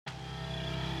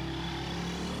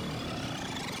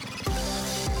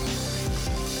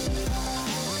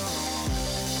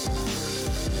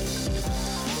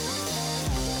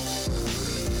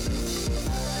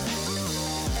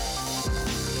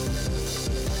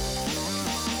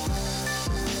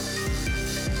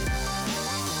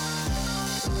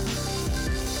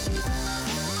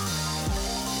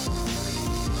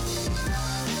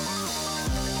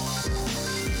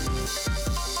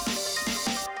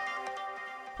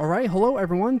All right, hello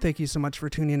everyone. Thank you so much for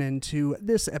tuning in to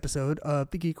this episode of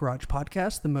the Geek Garage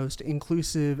Podcast, the most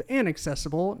inclusive and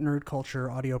accessible nerd culture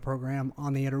audio program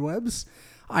on the interwebs.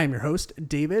 I am your host,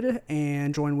 David,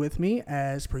 and joined with me,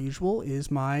 as per usual, is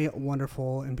my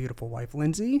wonderful and beautiful wife,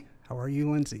 Lindsay. How are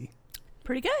you, Lindsay?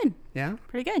 Pretty good. Yeah?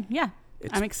 Pretty good, yeah.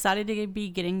 I'm excited to be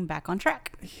getting back on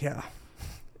track. Yeah.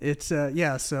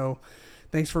 So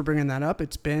thanks for bringing that up.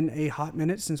 It's been a hot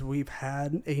minute since we've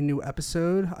had a new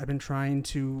episode. I've been trying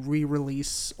to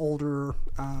re-release older,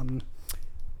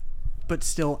 but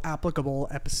still applicable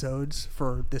episodes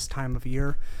for this time of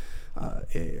year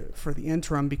for the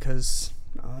interim because,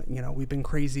 we've been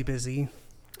crazy busy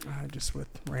just with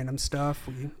random stuff.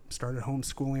 We started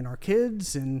homeschooling our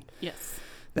kids, and yes,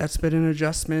 that's been an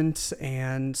adjustment.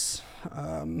 And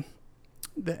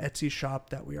the Etsy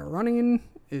shop that we are running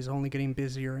is only getting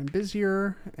busier and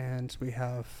busier, and we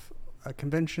have a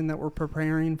convention that we're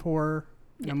preparing for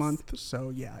in a month. So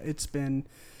yeah, it's been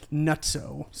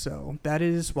nutso. So that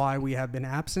is why we have been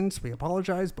absent. We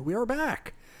apologize, but we are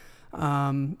back.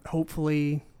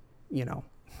 Hopefully,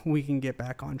 we can get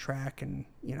back on track and,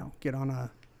 get on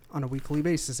a weekly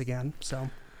basis again. So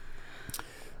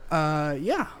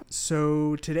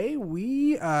so today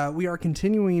we are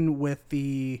continuing with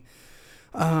the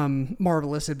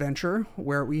Marvelous Adventure,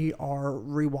 where we are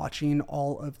rewatching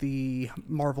all of the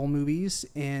Marvel movies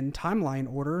in timeline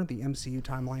order, the MCU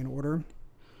timeline order.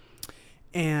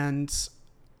 And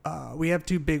we have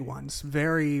two big ones,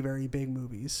 very, very big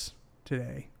movies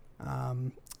today.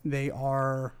 They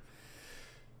are,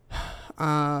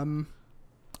 they're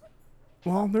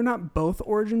not both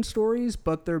origin stories,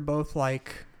 but they're both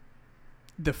like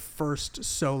the first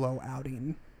solo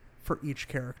outing for each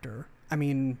character. I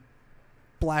mean,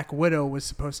 Black Widow was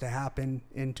supposed to happen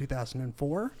in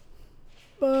 2004,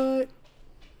 but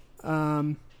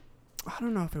I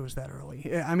don't know if it was that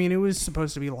early. I mean, it was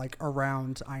supposed to be like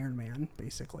around Iron Man,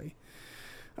 basically,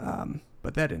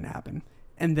 but that didn't happen.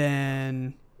 And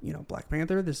then, Black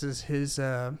Panther, this is his,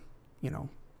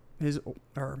 his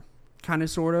or kind of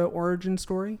sort of origin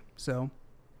story. So,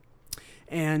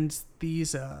 and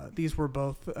these were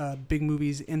both big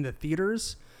movies in the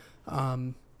theaters.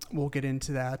 We'll get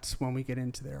into that when we get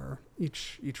into their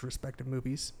each respective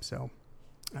movies. So,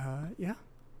 yeah,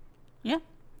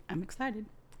 I'm excited.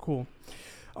 Cool.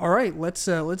 All right, let's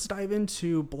dive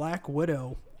into Black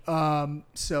Widow.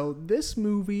 So this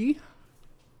movie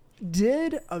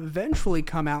did eventually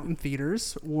come out in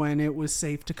theaters when it was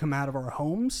safe to come out of our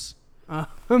homes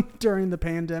during the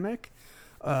pandemic,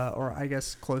 or I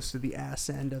guess close to the ass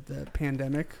end of the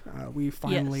pandemic. We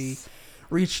finally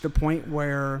reached a point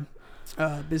where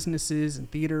businesses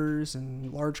and theaters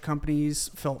and large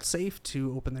companies felt safe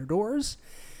to open their doors.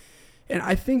 And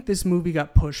I think this movie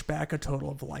got pushed back a total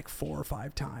of like 4 or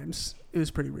 5 times. It was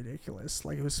pretty ridiculous.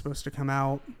 Like, it was supposed to come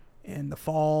out in the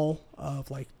fall of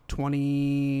like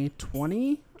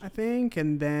 2020, I think.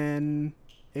 And then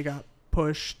it got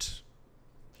pushed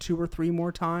 2 or 3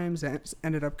 more times and it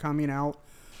ended up coming out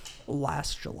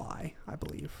last July, I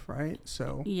believe, right?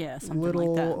 So yeah, a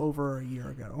little like that. Over a year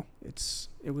ago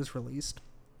it was released.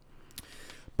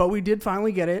 But we did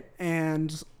finally get it,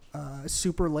 and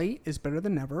super late is better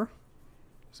than never.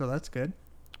 So that's good.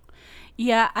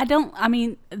 Yeah,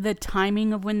 the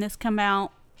timing of when this came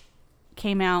out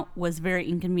was very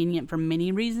inconvenient for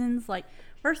many reasons. Like,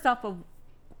 first off,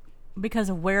 because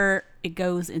of where it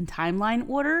goes in timeline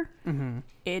order,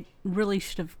 it really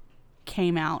should have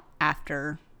came out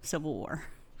after Civil War.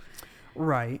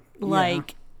 Right.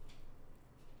 Like,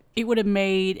 it would have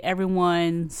made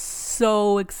everyone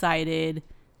so excited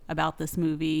about this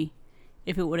movie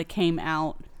if it would have came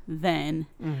out then,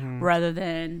 rather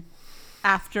than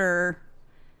after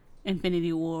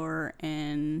Infinity War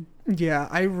and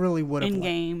I really would have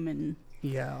Endgame and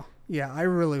I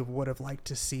really would have liked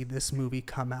to see this movie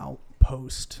come out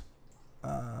post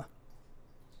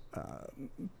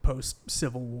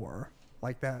Civil War,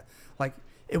 like that. Like,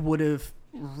 it would have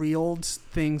reeled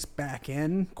things back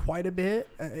in quite a bit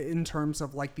in terms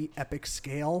of like the epic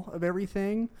scale of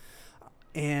everything.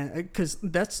 And because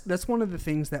that's one of the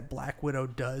things that Black Widow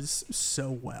does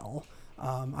so well.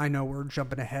 I know we're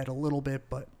jumping ahead a little bit,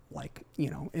 but like,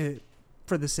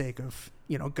 for the sake of,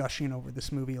 gushing over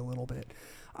this movie a little bit.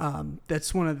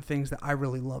 That's one of the things that I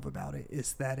really love about it,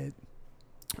 is that it,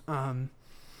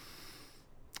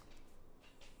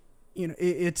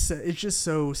 it's just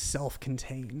so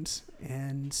self-contained,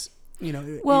 and,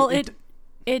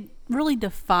 it really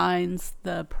defines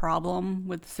the problem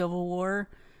with Civil War.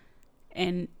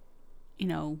 And,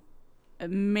 it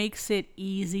makes it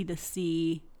easy to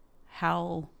see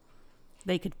how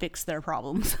they could fix their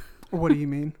problems. What do you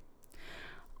mean?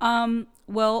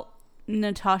 Well,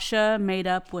 Natasha made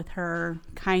up with her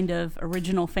kind of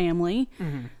original family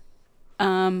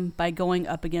by going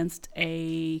up against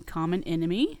a common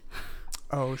enemy.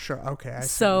 Oh, sure. Okay. I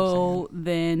see what you're So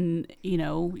then,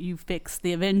 you fix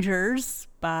the Avengers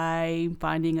by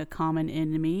finding a common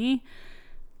enemy.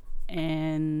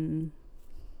 And saying.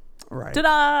 Right.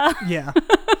 ta-da! Yeah.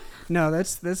 No,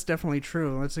 that's definitely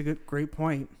true. That's a great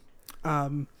point.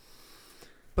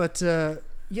 But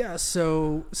yeah,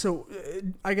 so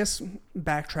I guess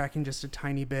backtracking just a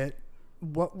tiny bit,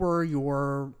 what were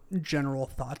your general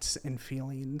thoughts and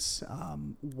feelings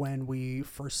when we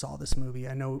first saw this movie?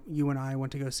 I know you and I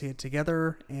went to go see it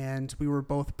together, and we were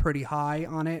both pretty high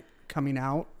on it coming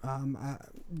out.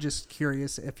 Just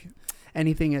curious if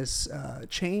anything has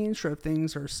changed, or if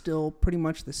things are still pretty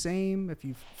much the same, if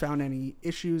you've found any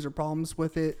issues or problems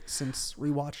with it since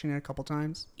rewatching it a couple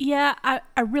times. Yeah,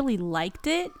 I really liked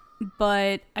it.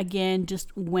 But again,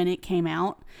 just when it came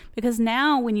out, because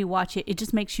now when you watch it, it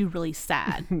just makes you really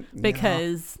sad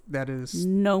because that is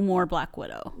no more Black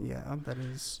Widow. Yeah, that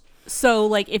is. So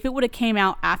like if it would have came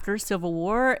out after Civil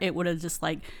War, it would have just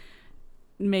like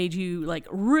made you like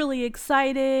really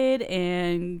excited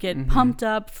and get pumped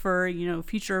up for,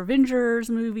 future Avengers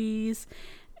movies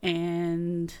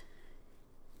and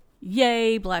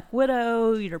yay, Black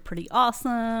Widow, you're pretty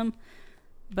awesome.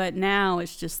 But now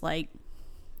it's just like,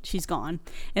 she's gone.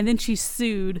 And then she's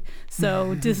sued,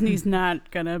 so Disney's not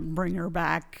gonna bring her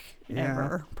back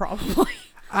ever, probably.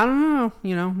 I don't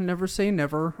know. Never say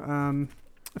never.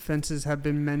 Fences have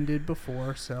been mended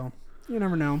before, so you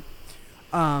never know.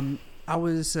 I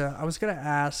was gonna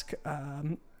ask,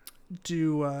 oh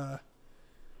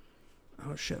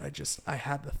shit, I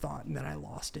had the thought and then I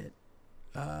lost it.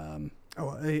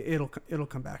 It'll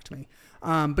come back to me.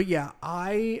 But yeah,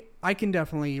 I can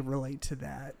definitely relate to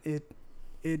that.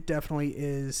 It definitely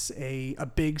is a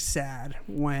big sad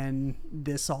when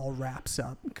this all wraps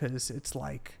up, because it's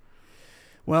like,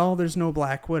 well, there's no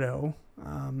Black Widow.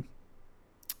 I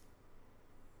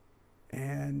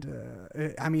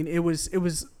mean, it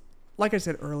was like I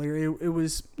said earlier, it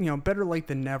was, better late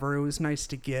than never. It was nice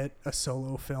to get a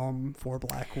solo film for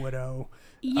Black Widow.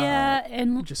 Yeah,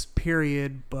 and just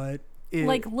period. But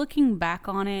like looking back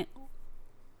on it,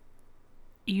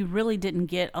 you really didn't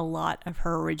get a lot of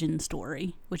her origin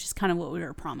story, which is kind of what we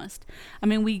were promised. I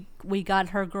mean, we got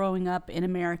her growing up in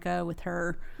America with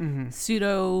her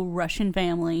pseudo Russian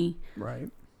family, right?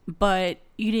 But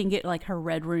you didn't get like her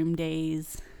Red Room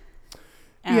days.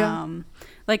 Yeah.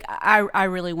 Like I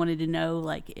really wanted to know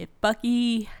like if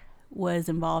Bucky was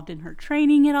involved in her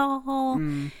training at all,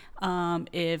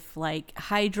 if like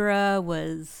Hydra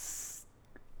was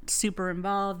super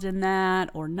involved in that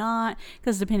or not,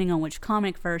 because depending on which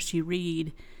comic first you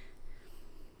read,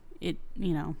 it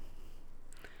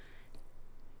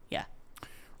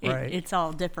it's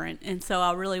all different. And so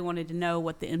I really wanted to know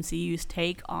what the MCU's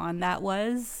take on that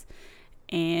was,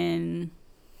 and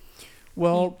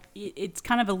well, it's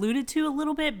kind of alluded to a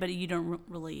little bit, but you don't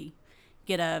really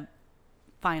get a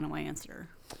final answer.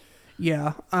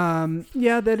 Yeah.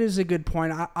 Yeah, that is a good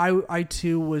point. I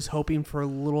too was hoping for a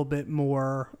little bit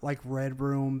more like Red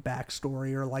Room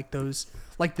backstory, or like those,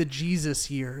 like the Jesus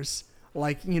years,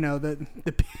 like,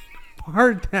 the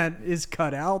part that is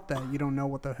cut out that you don't know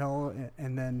what the hell.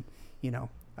 And then,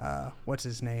 what's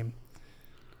his name?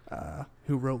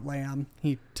 Who wrote Lamb?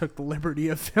 He took the liberty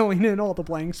of filling in all the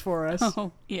blanks for us.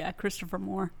 Oh yeah. Christopher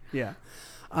Moore. Yeah.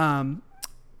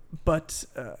 But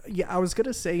I was going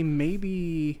to say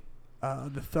maybe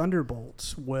the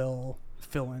Thunderbolts will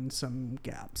fill in some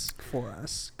gaps for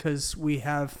us, because we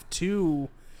have two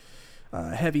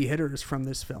heavy hitters from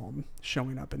this film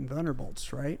showing up in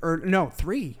Thunderbolts, right? Or no,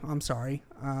 three. I'm sorry.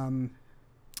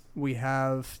 We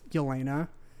have Yelena.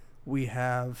 We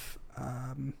have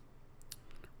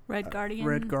Red Guardian.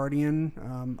 Red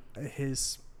Guardian.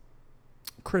 His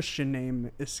Christian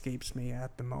name escapes me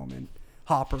at the moment.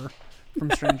 Hopper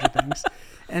from Stranger Things.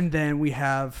 And then we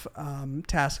have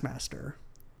Taskmaster.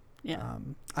 Yeah.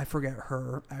 I forget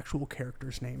her actual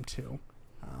character's name too.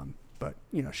 But,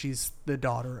 she's the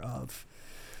daughter of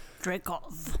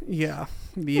Dreykov. Yeah.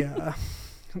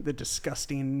 The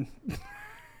disgusting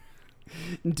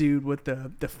dude with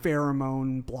the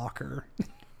pheromone blocker.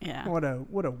 Yeah. What a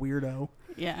weirdo.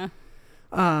 Yeah.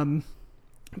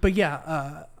 But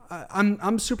yeah,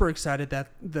 I'm super excited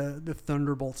that the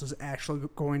Thunderbolts is actually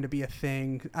going to be a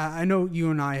thing. I know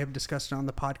you and I have discussed it on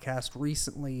the podcast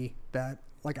recently that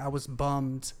like I was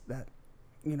bummed that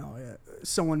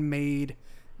someone made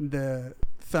the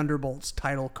Thunderbolts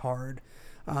title card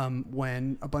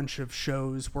when a bunch of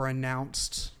shows were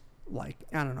announced, like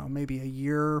I don't know, maybe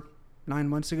 9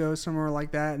 months ago, somewhere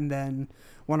like that. And then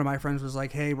one of my friends was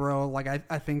like, hey, bro, like,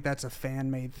 I think that's a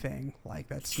fan-made thing. Like,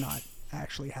 that's not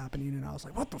actually happening. And I was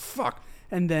like, what the fuck?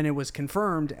 And then it was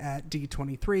confirmed at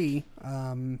D23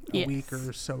 a week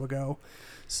or so ago.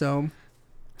 So,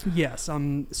 yes,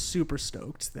 I'm super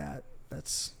stoked that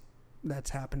that's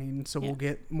happening. So we'll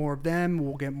get more of them.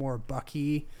 We'll get more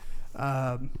Bucky.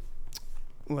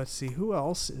 Let's see. Who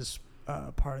else is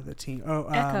part of the team? Oh,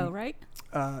 Echo, right?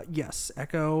 Yes,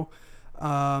 Echo.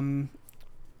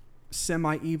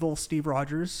 Semi-evil Steve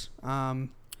Rogers.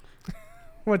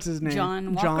 What's his name?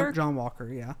 John Walker? John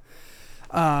Walker, yeah.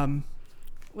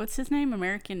 What's his name?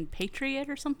 American Patriot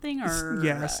or something? Or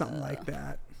yeah, something like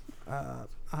that.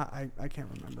 I can't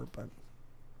remember, but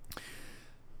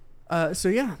so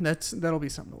yeah, that'll be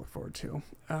something to look forward to.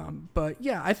 But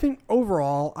yeah, I think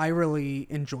overall I really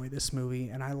enjoy this movie,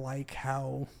 and I like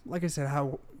how, like I said,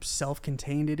 how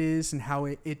self-contained it is, and how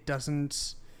it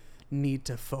doesn't need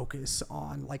to focus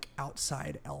on like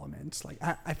outside elements. Like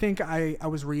I think I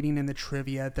was reading in the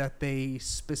trivia that they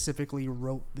specifically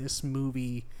wrote the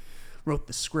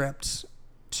script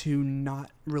to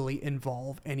not really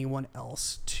involve anyone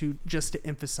else, to just to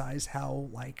emphasize how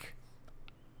like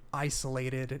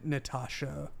isolated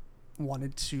Natasha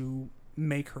wanted to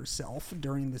make herself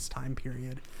during this time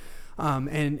period.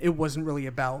 And it wasn't really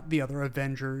about the other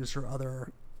Avengers or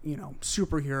other,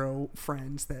 superhero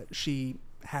friends that she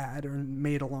had or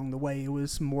made along the way. It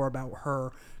was more about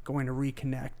her going to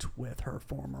reconnect with her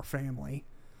former family.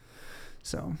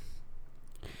 So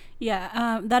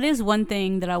yeah, that is one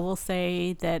thing that I will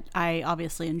say that I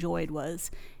obviously enjoyed was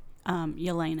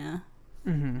Yelena.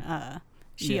 Mm-hmm.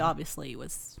 She obviously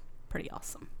was pretty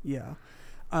awesome. Yeah.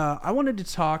 I wanted to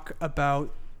talk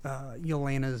about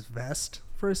Yelena's vest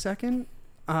for a second,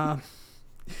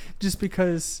 just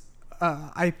because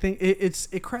I think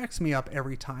it cracks me up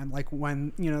every time. Like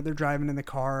when they're driving in the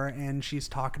car and she's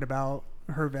talking about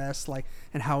her vest, like,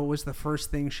 and how it was the first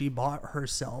thing she bought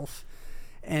herself,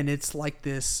 and it's like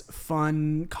this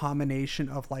fun combination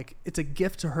of like it's a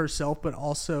gift to herself, but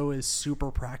also is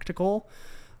super practical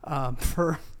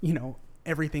for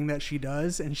everything that she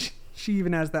does. And she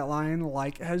even has that line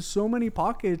like, has so many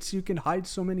pockets, you can hide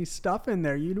so many stuff in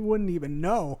there you wouldn't even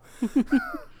know.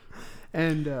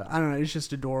 And I don't know, it's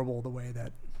just adorable the way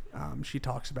that she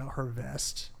talks about her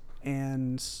vest.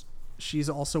 And she's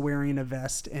also wearing a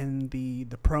vest in the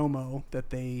promo that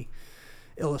they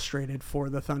illustrated for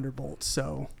the Thunderbolts.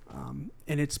 So and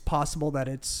it's possible that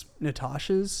it's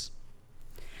Natasha's.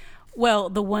 Well,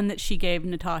 the one that she gave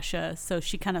Natasha, so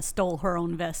she kind of stole her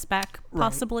own vest back,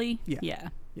 possibly. Right. Yeah.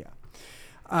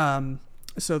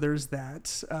 So there's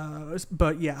that.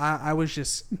 But yeah, I was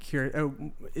just curious.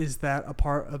 Is that a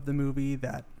part of the movie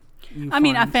that you I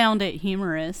mean, I found it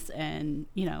humorous, and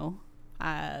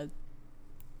I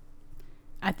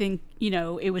think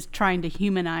it was trying to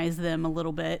humanize them a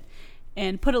little bit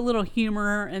and put a little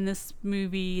humor in this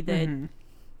movie that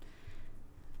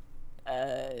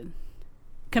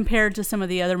compared to some of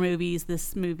the other movies,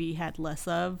 this movie had less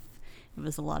of. It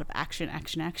was a lot of action.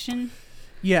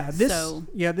 Yeah,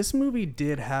 this movie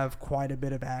did have quite a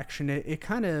bit of action. It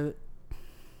kind of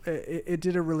it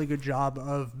did a really good job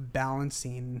of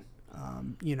balancing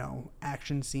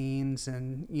action scenes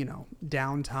and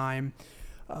downtime,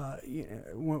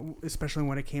 especially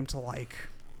when it came to like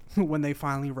when they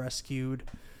finally rescued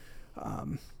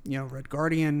Red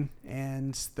Guardian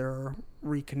and they're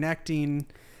reconnecting.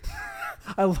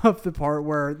 I love the part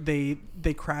where they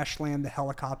crash land the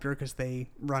helicopter because they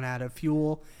run out of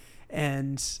fuel,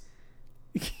 and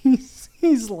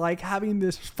he's like having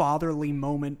this fatherly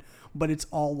moment, but it's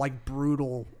all like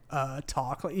brutal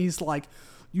talk. He's like,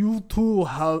 "You two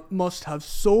must have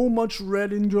so much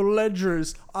red in your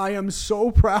ledgers. I am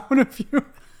so proud of you.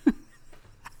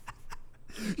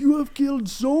 You have killed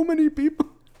so many people."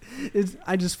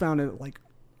 I just found it like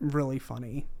really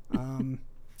funny,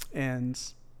 and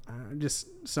just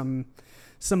some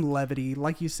levity,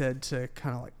 like you said, to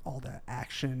kind of like all that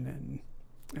action and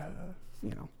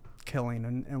killing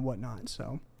and whatnot.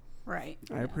 So right,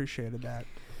 I appreciated that.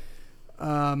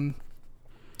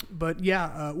 But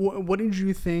yeah, what did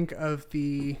you think of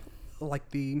the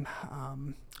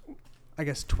I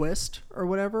guess twist or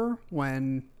whatever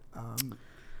when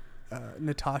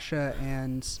Natasha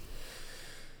and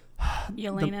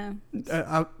Yelena,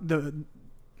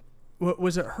 what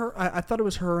was it? Her? I thought it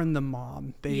was her and the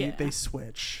mom. They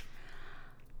switch.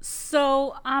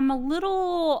 So I'm a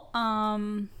little I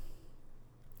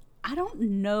don't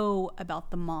know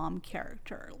about the mom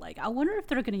character. Like, I wonder if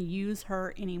they're going to use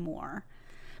her anymore,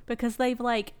 because they've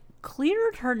like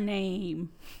cleared her name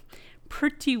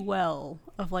pretty well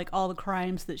of like all the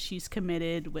crimes that she's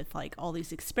committed with like all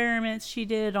these experiments she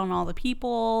did on all the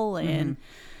people. And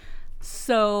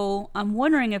so I'm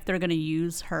wondering if they're going to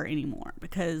use her anymore,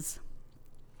 because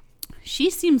she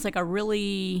seems like a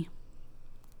really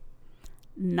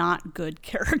not good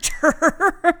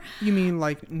character. You mean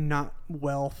like not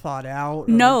well thought out?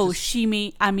 No, just,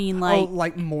 I mean like,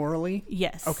 like morally?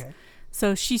 yes. Okay.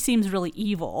 So she seems really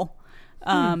evil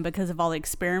because of all the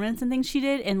experiments and things she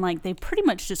did. And like they pretty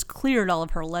much just cleared all of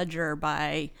her ledger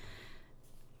by,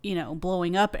 you know,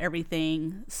 blowing up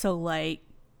everything. So like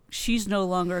she's no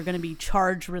longer going to be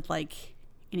charged with like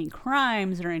any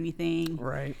crimes or anything.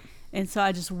 Right. And so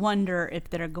I just wonder if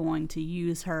they're going to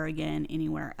use her again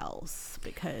anywhere else,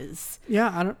 because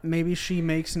Yeah, maybe she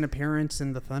makes an appearance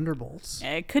in the Thunderbolts.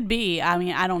 it could be. I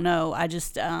mean, I don't know. I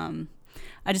just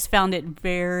found it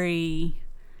very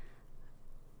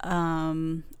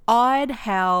odd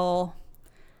how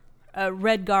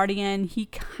Red Guardian, he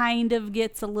kind of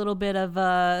gets a little bit of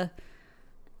a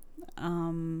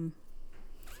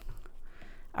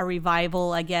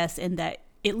revival, I guess, in that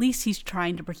at least he's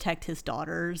trying to protect his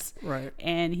daughters. Right.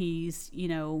 And he's,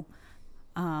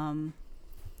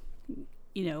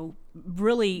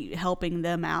 really helping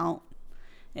them out.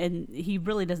 And he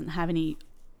really doesn't have any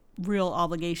real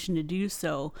obligation to do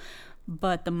so.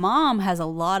 But the mom has a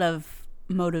lot of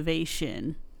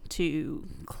motivation to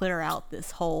clear out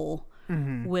this whole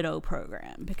widow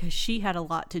program, because she had a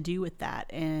lot to do with that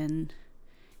and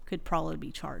could probably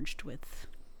be charged with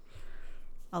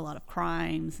a lot of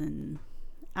crimes. And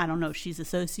I don't know if she's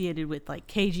associated with like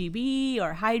KGB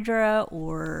or Hydra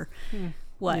or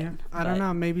what. Yeah, I don't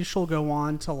know. Maybe she'll go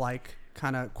on to like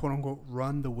kind of quote unquote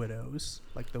run the widows,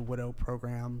 like the widow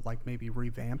program, like maybe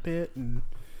revamp it and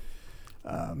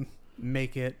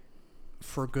make it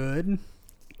for good.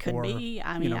 Could or, be.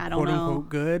 I mean, I don't quote know. unquote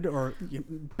good, or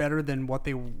better than what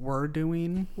they were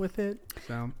doing with it.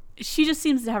 So she just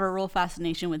seems to have a real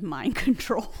fascination with mind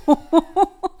control.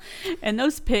 And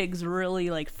those pigs really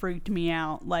like freaked me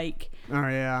out. Like, oh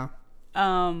yeah,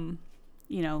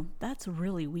 that's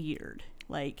really weird.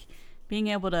 Like being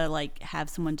able to like have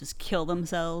someone just kill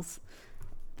themselves,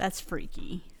 that's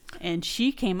freaky. And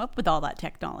she came up with all that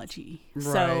technology. Right.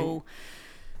 So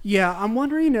yeah, I'm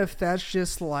wondering if that's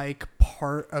just like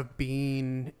part of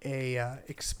being a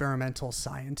experimental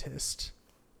scientist,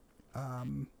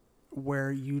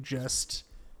 where you just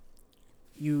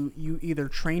you either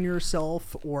train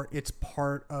yourself or it's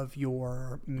part of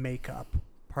your makeup,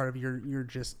 part of your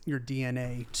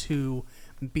DNA to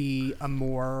be a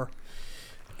more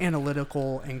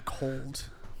analytical and cold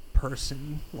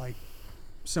person, like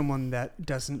someone that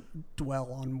doesn't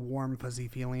dwell on warm fuzzy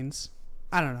feelings.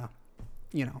 I don't know.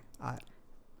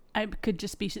 I could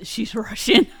just be she's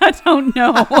Russian. I don't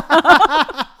know.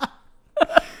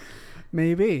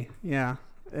 Maybe, yeah.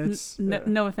 It's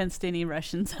no offense to any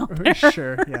Russians out there.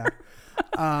 Sure, yeah.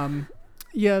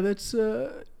 Yeah, that's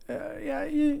yeah.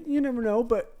 You never know,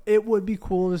 but it would be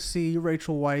cool to see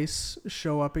Rachel Weisz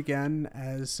show up again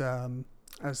as the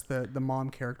mom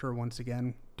character once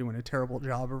again, doing a terrible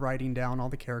job of writing down all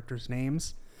the characters'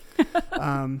 names.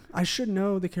 I should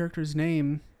know the character's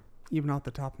name, even off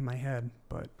the top of my head,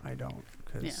 but I don't,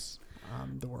 because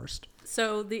I'm the worst.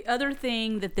 So the other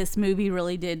thing that this movie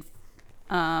really did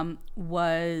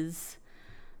was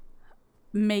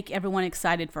make everyone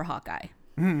excited for Hawkeye.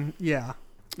 Yeah,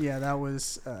 that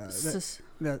was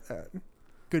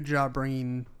good job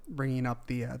bringing up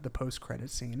the post-credit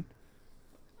scene.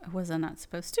 Was I not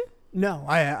supposed to? No,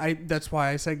 I that's why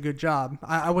I said good job.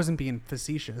 I wasn't being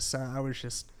facetious. I was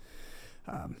just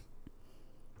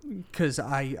because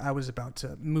I was about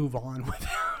to move on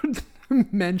without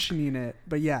mentioning it.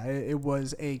 But yeah, it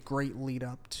was a great lead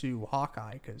up to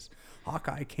Hawkeye, because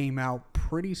Hawkeye came out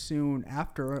pretty soon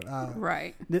after.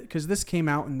 Right. Because this came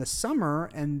out in the summer,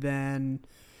 and then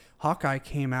Hawkeye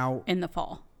came out in the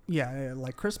fall. Yeah,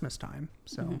 like Christmas time.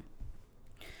 So. Mm-hmm.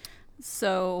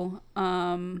 So,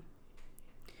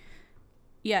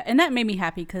 yeah, and that made me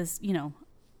happy because,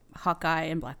 Hawkeye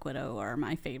and Black Widow are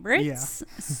my favorites.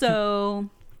 Yeah. So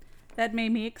that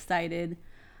made me excited.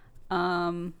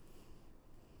 And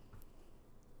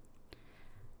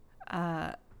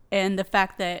the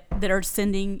fact that they're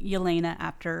sending Yelena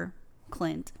after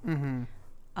Clint kind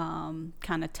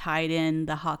of tied in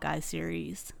the Hawkeye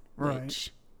series,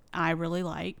 which I really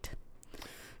liked.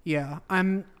 Yeah,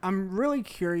 I'm really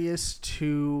curious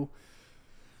to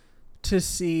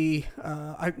see.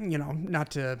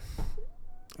 Not to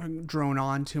drone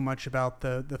on too much about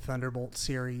the Thunderbolt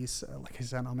series. Like I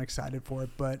said, I'm excited for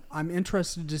it, but I'm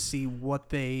interested to see what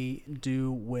they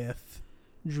do with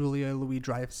Julia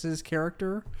Louis-Dreyfus's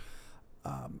character.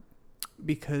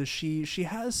 because she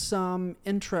has some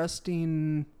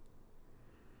interesting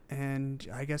and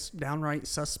I guess downright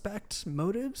suspect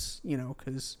motives,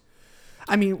 because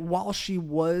I mean, while she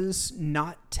was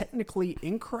not technically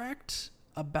incorrect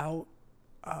about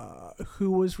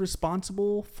who was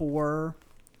responsible for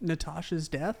Natasha's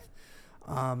death,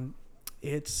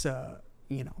 it's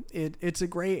it's a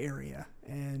gray area,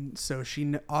 and so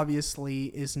she obviously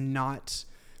is not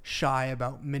shy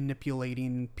about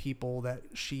manipulating people that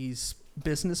she's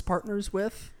business partners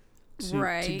with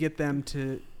to get them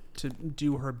to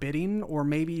do her bidding. Or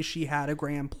maybe she had a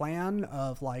grand plan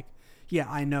of like, yeah,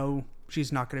 I know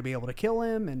she's not going to be able to kill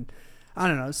him, and I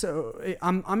don't know. So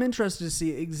I'm interested to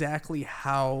see exactly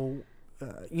how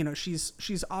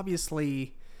she's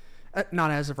obviously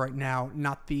not as of right now,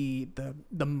 not the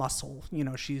muscle.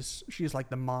 She's like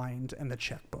the mind and the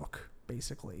checkbook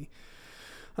basically.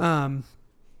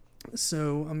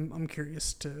 So I'm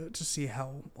curious to see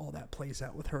how all that plays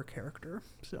out with her character.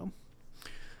 So,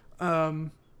 but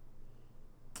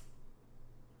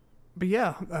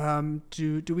yeah,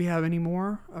 do we have any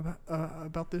more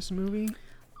about this movie?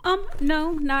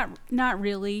 No, not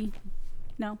really.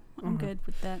 No, I'm good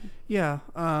with that. Yeah.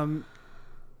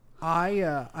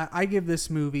 I give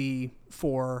this movie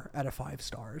 4 out of 5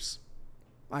 stars.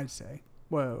 I'd say.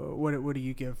 What do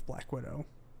you give Black Widow?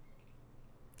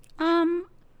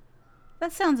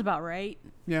 That sounds about right.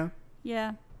 Yeah.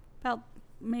 Yeah, about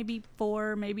maybe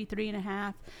 4, maybe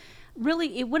 3.5.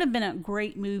 Really, it would have been a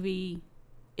great movie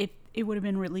if it would have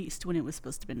been released when it was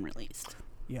supposed to have been released.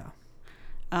 Yeah.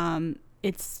 The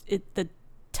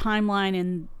timeline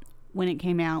and when it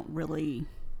came out really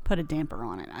put a damper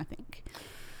on it, I think.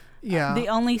 Yeah. The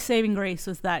only saving grace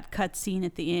was that cutscene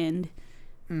at the end.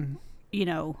 Mm.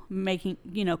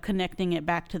 Connecting it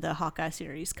back to the Hawkeye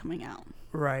series coming out.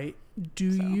 Right. Do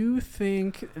you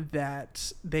think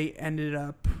that they ended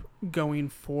up going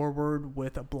forward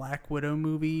with a Black Widow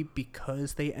movie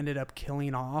because they ended up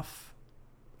killing off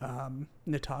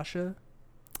Natasha?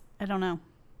 I don't know.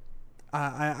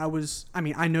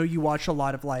 I know you watch a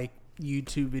lot of like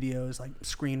YouTube videos like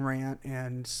Screen Rant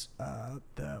and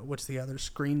what's the other,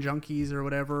 Screen Junkies or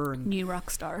whatever, and New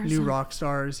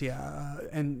Rockstars, yeah,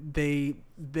 and they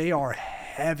are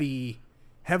heavily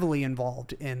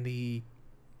involved in the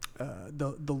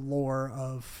lore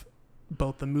of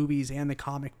both the movies and the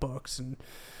comic books, and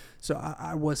so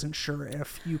I wasn't sure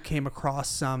if you came across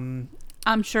some.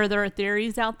 I'm sure there are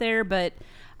theories out there, but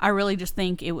I really just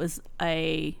think it was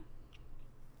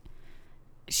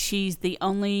she's the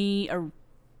only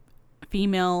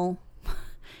female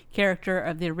character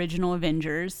of the original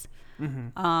Avengers.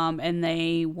 Mm-hmm. And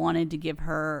they wanted to give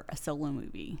her a solo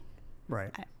movie.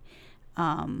 Right.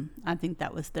 I think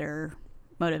that was their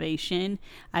motivation.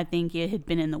 I think it had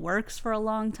been in the works for a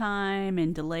long time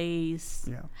and delays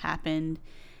happened.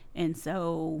 And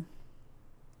so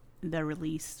the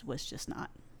release was just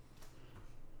not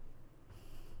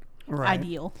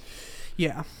ideal.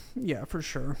 Yeah, for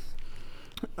sure.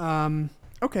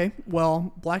 Okay,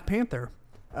 well, Black Panther.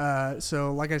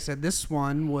 So like I said, this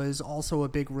one was also a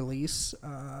big release.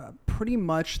 Pretty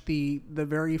much the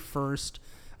very first,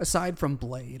 aside from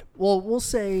Blade. Well, we'll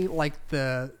say like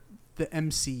the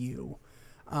MCU.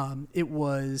 It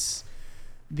was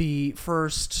the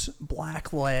first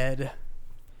Black-led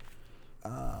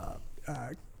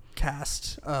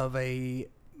cast of a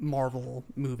Marvel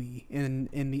movie in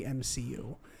the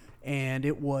MCU. And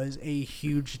it was a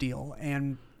huge deal.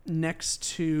 And next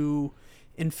to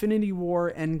Infinity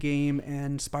War, Endgame,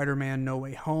 and Spider-Man No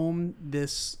Way Home,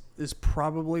 this is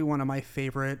probably one of my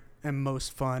favorite and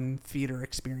most fun theater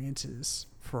experiences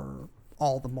for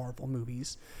all the Marvel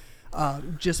movies.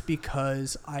 Just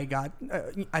because I'm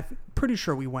pretty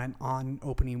sure we went on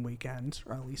opening weekend,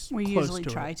 or at least we close usually to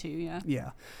try it. to, yeah.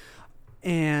 Yeah.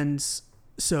 And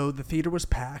so the theater was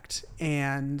packed,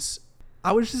 and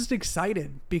I was just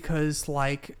excited because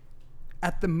like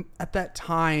at that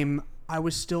time I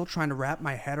was still trying to wrap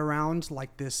my head around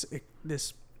like this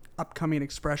upcoming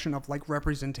expression of like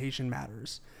representation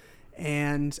matters.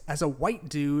 And as a white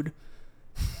dude,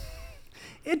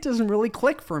 it doesn't really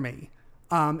click for me.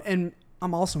 And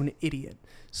I'm also an idiot.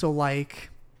 So like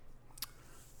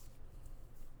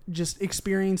just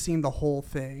experiencing the whole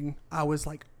thing, I was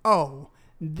like, oh,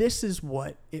 this is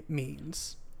what it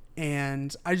means.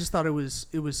 And I just thought it was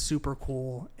super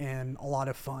cool and a lot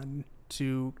of fun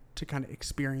to kind of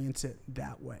experience it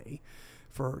that way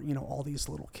for, all these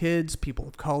little kids, people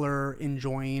of color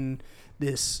enjoying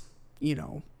this,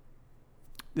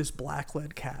 this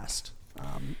Black-led cast.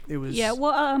 It was... Yeah,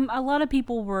 well, a lot of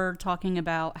people were talking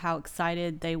about how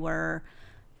excited they were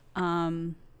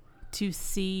to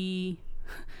see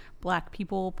black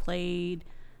people played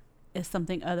as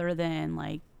something other than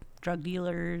like drug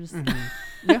dealers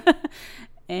Yeah.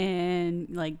 and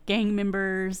like gang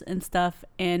members and stuff.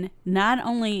 And not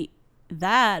only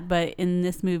that, but in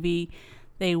this movie,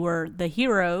 they were the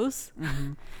heroes.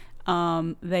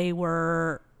 They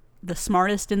were the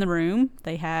smartest in the room.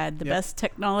 They had the best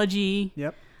technology.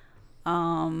 Yep.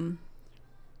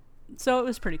 So it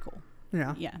was pretty cool.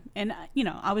 Yeah. Yeah. And,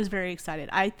 I was very excited.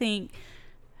 I think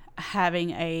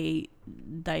having a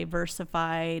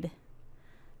diversified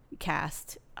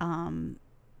cast in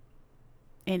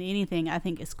anything, I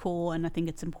think is cool, and I think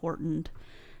it's important.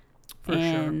 For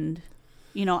sure.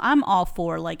 I'm all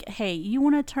for, like, hey, you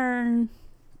want to turn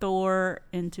Thor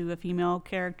into a female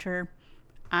character?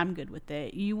 I'm good with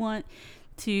it. You want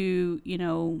to,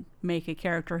 make a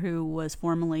character who was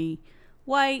formerly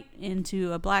white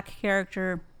into a black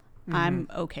character? I'm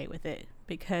okay with it,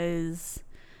 because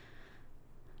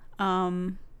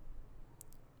I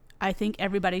think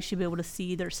everybody should be able to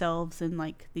see themselves in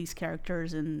like these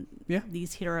characters and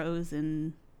these heroes,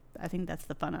 and I think that's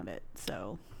the fun of it.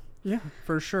 So yeah,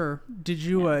 for sure. Did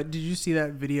you see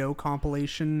that video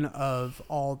compilation of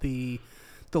all the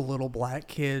little black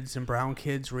kids and brown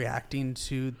kids reacting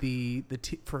to the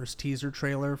first teaser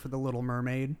trailer for The Little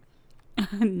Mermaid?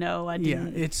 No, I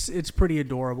didn't. Yeah, it's pretty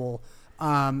adorable.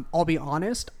 I'll be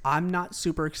honest, I'm not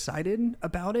super excited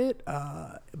about it,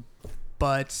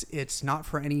 but it's not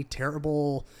for any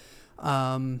terrible,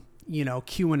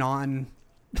 QAnon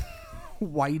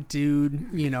white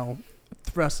dude,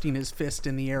 thrusting his fist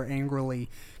in the air angrily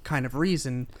kind of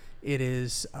reason. It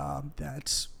is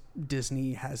that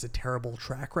Disney has a terrible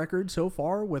track record so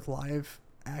far with live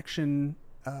action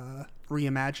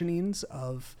reimaginings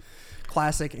of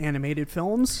classic animated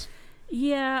films.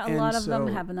 Yeah, a lot of them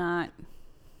have not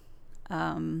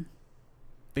been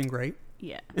great.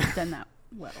 Yeah, done that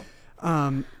well.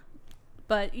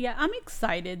 But yeah, I'm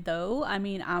excited though. I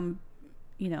mean, I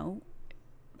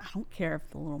don't care if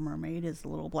the Little Mermaid is a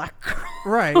little black girl.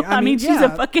 Right. I mean, she's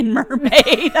a fucking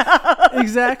mermaid.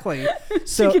 Exactly.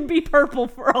 So, she could be purple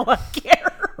for all I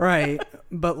care. Right.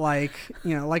 But like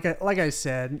I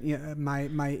said,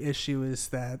 my issue is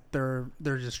that they're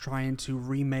just trying to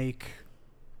remake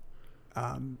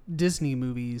Disney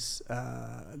movies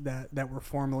that were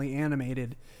formerly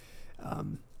animated,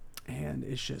 and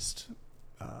it's just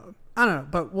I don't know.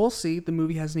 But we'll see. The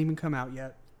movie hasn't even come out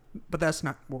yet. But that's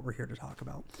not what we're here to talk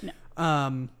about. No.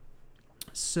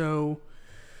 So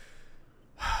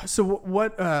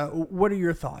what are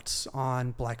your thoughts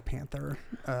on Black Panther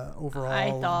overall?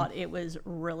 I thought it was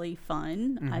really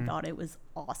fun. I thought it was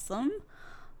awesome.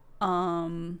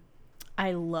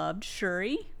 I loved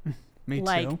Shuri. Me too.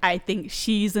 Like, I think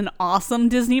she's an awesome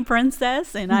Disney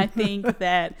princess, and I think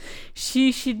that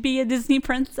she should be a Disney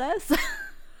princess.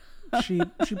 she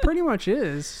pretty much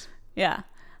is. Yeah.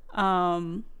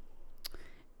 I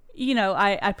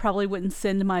probably wouldn't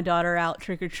send my daughter out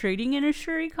trick-or-treating in a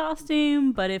Shuri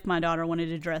costume, but if my daughter wanted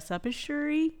to dress up as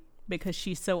Shuri because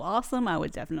she's so awesome, I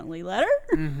would definitely let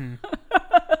her.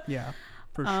 Yeah,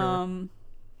 for sure.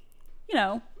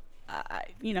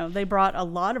 They brought a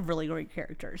lot of really great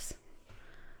characters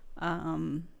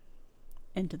into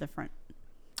the front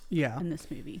in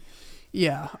this movie.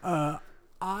 Yeah.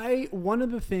 One of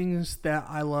the things that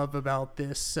I love about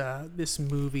this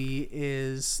movie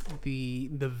is the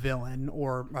villain,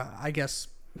 or I guess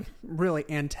really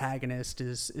antagonist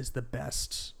is the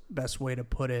best way to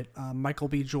put it. Michael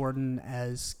B. Jordan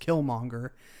as Killmonger.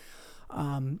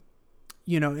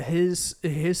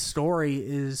 His story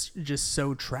is just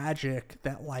so tragic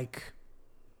that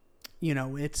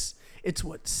it's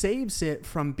what saves it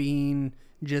from being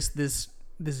just this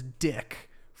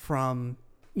dick from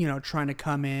trying to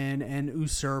come in and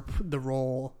usurp the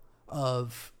role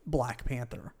of Black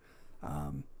Panther.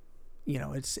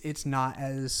 It's not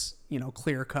as,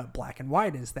 clear cut black and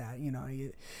white as that.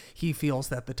 He feels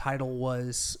that the title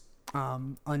was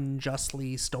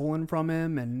unjustly stolen from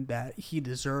him, and that he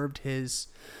deserved his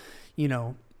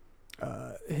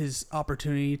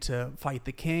opportunity to fight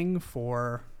the king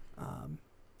for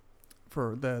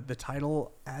the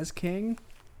title as king.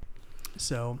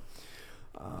 So,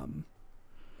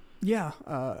 yeah.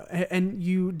 And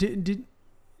you did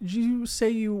you say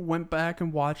you went back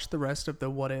and watched the rest of the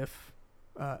What If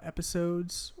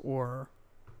episodes, or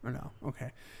no?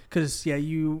 Okay. Because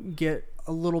you get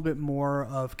a little bit more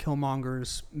of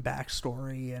Killmonger's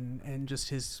backstory and just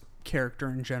his character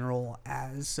in general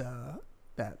as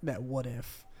that What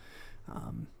If,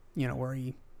 where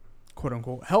he quote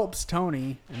unquote helps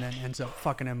Tony and then ends up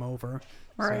fucking him over.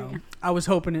 Right. So I was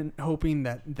hoping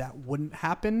that wouldn't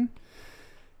happen.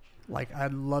 Like,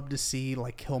 I'd love to see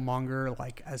like Killmonger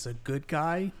like as a good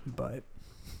guy, but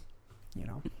you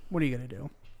know, what are you gonna do?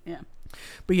 Yeah.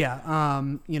 But yeah,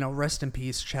 rest in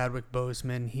peace, Chadwick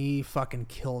Boseman. He fucking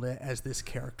killed it as this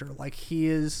character. Like, he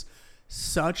is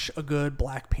such a good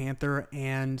Black Panther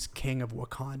and King of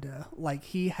Wakanda. Like,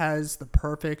 he has the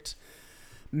perfect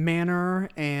manner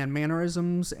and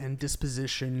mannerisms and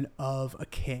disposition of a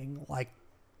king. Like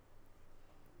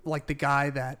the guy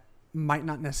that might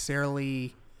not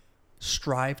necessarily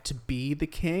strive to be the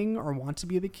king or want to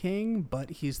be the king, but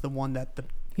he's the one that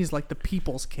he's like the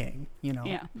people's king, you know?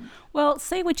 Yeah. Well,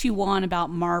 say what you want about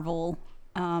Marvel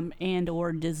and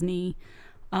or Disney,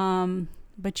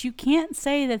 but you can't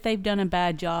say that they've done a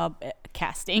bad job at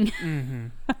casting. Mm-hmm.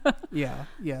 Yeah.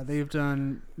 They've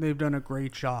done a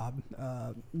great job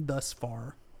thus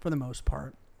far, for the most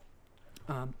part.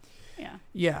 I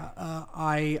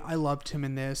loved him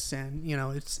in this, and you know,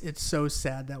 it's so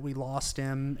sad that we lost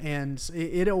him, and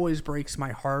it always breaks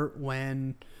my heart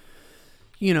when,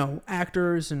 you know,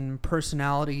 actors and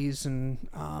personalities and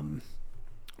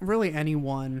really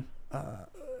anyone,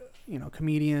 you know,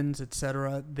 comedians,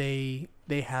 etc., they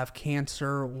have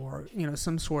cancer or, you know,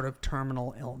 some sort of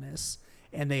terminal illness,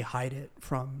 and they hide it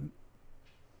from,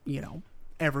 you know,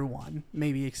 everyone,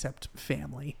 maybe except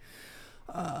family,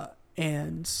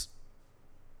 and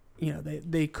you know,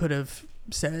 they could have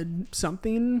said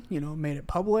something, you know, made it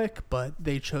public, but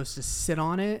they chose to sit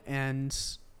on it, and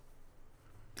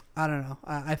I don't know.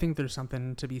 I think there's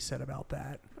something to be said about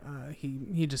that.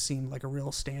 He just seemed like a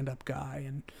real stand-up guy,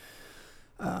 and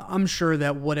I'm sure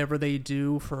that whatever they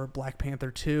do for Black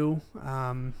Panther 2,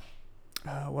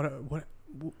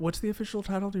 what's the official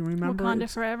title? Do you remember?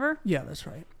 Wakanda Forever? Yeah, that's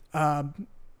right.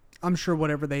 I'm sure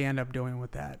whatever they end up doing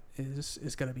with that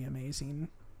is going to be amazing.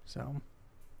 So.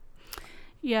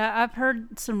 Yeah, I've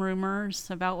heard some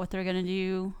rumors about what they're going to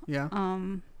do. Yeah.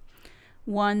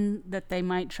 One that they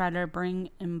might try to bring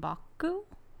M'Baku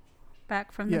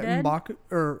back from the dead.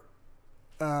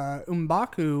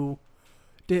 M'Baku,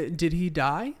 did he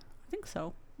die? I think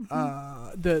so.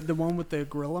 The one with the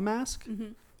gorilla mask?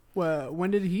 Mm-hmm. Well, when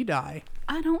did he die?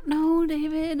 I don't know,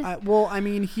 David. Well, I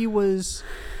mean,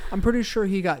 I'm pretty sure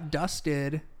he got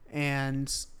dusted,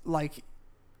 and like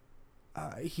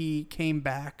he came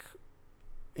back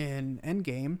in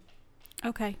Endgame.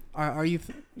 Okay. Are you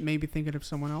maybe thinking of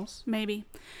someone else? Maybe.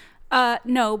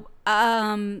 No.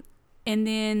 And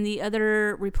then the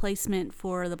other replacement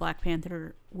for the Black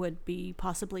Panther would be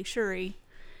possibly Shuri,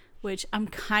 which I'm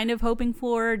kind of hoping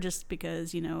for, just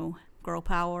because, you know, girl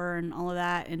power and all of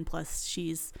that, and plus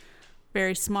she's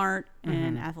very smart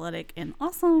and athletic and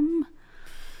awesome.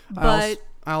 But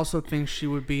I also think she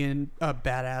would be in a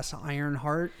badass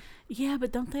Ironheart. Yeah,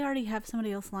 but don't they already have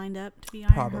somebody else lined up to be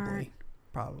Ironheart?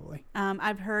 Probably.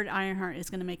 I've heard Ironheart is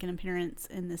going to make an appearance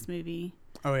in this movie.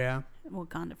 Oh yeah.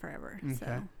 Wakanda Forever. Okay.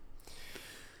 So.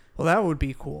 Well, that would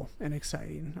be cool and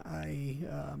exciting.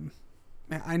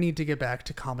 I need to get back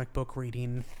to comic book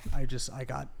reading. I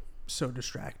got so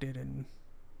distracted, and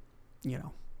you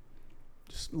know,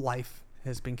 just life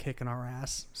has been kicking our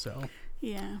ass. So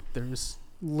yeah, there's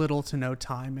little to no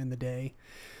time in the day.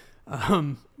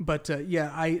 I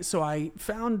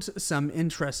found some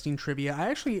interesting trivia.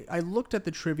 I looked at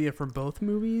the trivia for both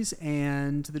movies,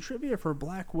 and the trivia for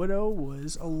Black Widow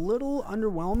was a little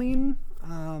underwhelming.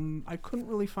 I couldn't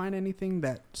really find anything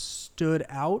that stood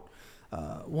out.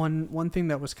 One thing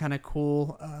that was kind of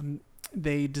cool,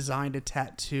 they designed a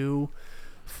tattoo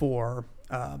for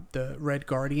the Red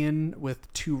Guardian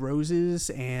with 2 roses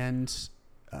and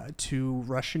 2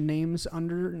 Russian names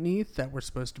underneath that were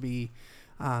supposed to be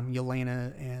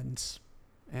Yelena and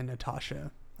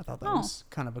Natasha. I thought that was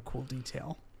kind of a cool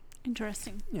detail.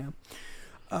 Interesting. Yeah.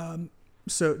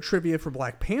 So trivia for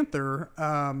Black Panther,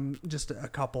 just a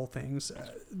couple things.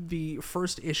 The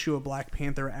first issue of Black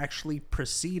Panther actually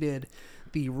preceded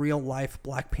the real life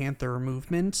Black Panther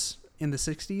movement in the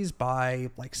 60s by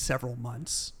like several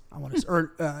months. I want to,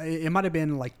 or it might have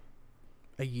been like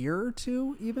a year or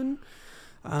 2 even.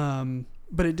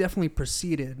 But it definitely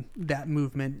preceded that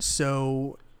movement,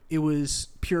 so it was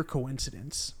pure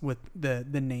coincidence with the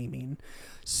naming.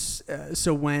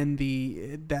 So when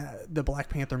the Black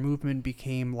Panther movement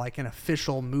became like an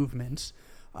official movement,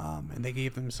 and they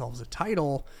gave themselves a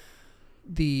title,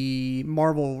 the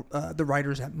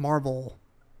writers at Marvel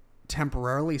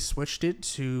temporarily switched it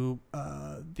to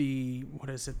the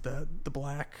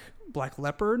Black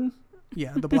Leopard.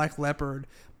 Yeah, the Black Leopard.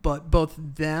 But both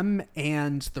them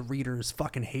and the readers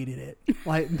fucking hated it.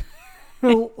 Like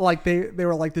they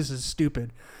were like, this is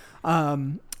stupid.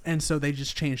 And so they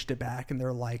just changed it back, and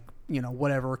they're like,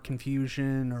 whatever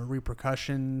confusion or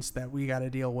repercussions that we got to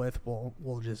deal with,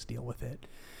 we'll just deal with it.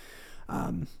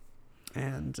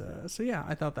 So yeah,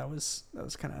 I thought that was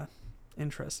kind of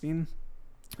interesting.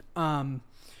 Of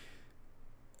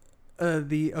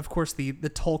course the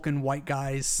Tolkien white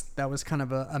guys, that was kind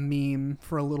of a meme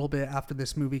for a little bit after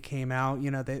this movie came out.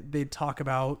 They'd talk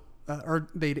about or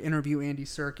they'd interview Andy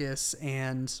Serkis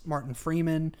and Martin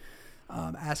Freeman,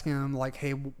 asking them like,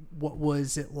 hey, what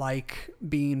was it like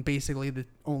being basically the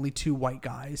only two white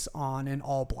guys on an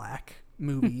all black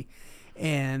movie?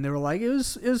 And they were like, it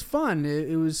was fun.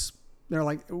 They're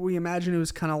like, we imagine it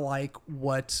was kind of like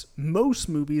what most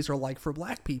movies are like for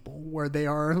black people, where they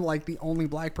are like the only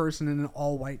black person in an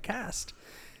all white cast.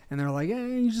 And they're like,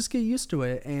 you just get used to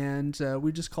it. And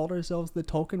we just called ourselves the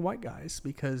Tolkien white guys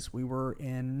because we were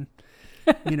in,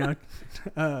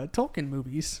 Tolkien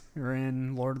movies. We were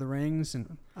in Lord of the Rings.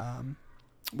 And,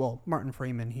 Martin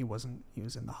Freeman, he was in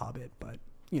The Hobbit, but,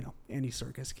 Andy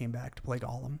Serkis came back to play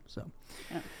Gollum. So,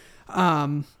 yeah.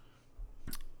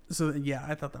 So, yeah,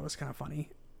 I thought that was kind of funny.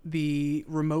 The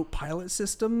remote pilot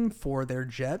system for their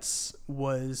jets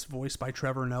was voiced by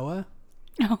Trevor Noah.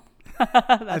 Oh,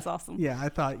 that's awesome. Yeah, I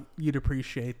thought you'd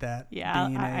appreciate that, yeah,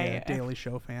 being a Daily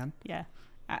Show fan. Yeah.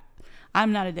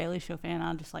 I'm not a Daily Show fan.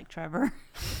 I just like Trevor.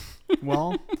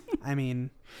 Well, I mean,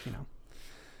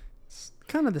 it's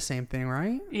kind of the same thing,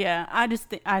 right? Yeah, I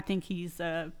think he's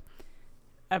a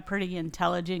pretty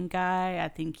intelligent guy. I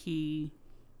think he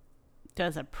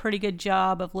does a pretty good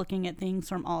job of looking at things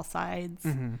from all sides.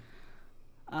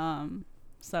 Mm-hmm.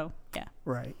 So yeah.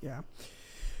 Right. Yeah.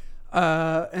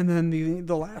 And then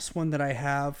the last one that I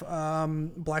have,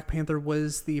 Black Panther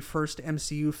was the first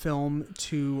MCU film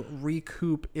to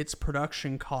recoup its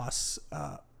production costs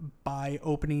by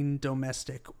opening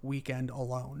domestic weekend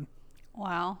alone.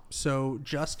 Wow. So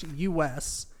just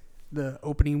US, the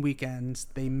opening weekends,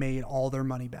 they made all their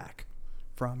money back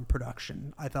from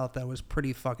production. I thought that was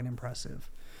pretty fucking impressive.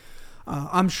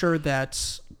 I'm sure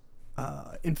that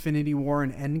Infinity War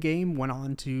and Endgame went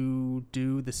on to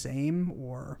do the same,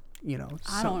 or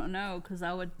I don't know, because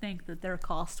I would think that their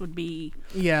cost would be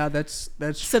that's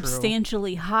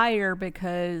substantially higher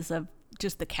because of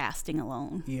just the casting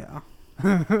alone. Yeah.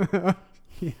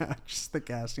 Yeah, just the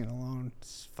casting alone,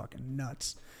 it's fucking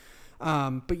nuts.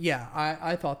 But yeah,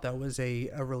 I thought that was a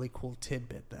really cool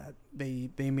tidbit that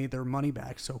they made their money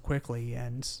back so quickly,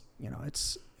 and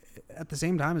it's at the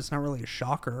same time it's not really a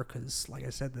shocker because, like I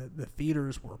said, the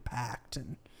theaters were packed.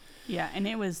 And yeah, and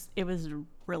it was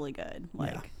really good.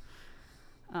 Like,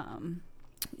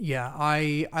 yeah,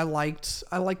 I liked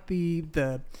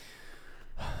the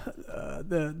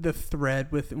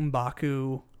thread with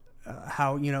M'Baku.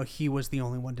 How he was the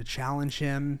only one to challenge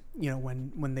him.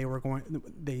 When they were going,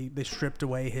 they stripped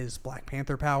away his Black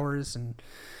Panther powers and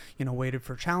waited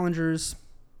for challengers,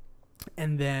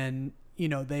 and then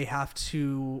they have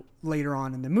to later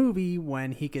on in the movie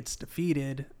when he gets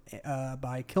defeated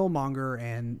by Killmonger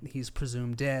and he's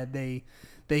presumed dead. They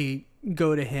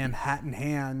go to him hat in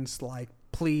hands like,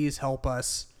 please help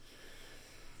us.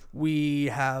 We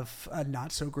have a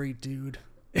not so great dude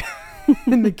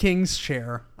in the king's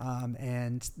chair,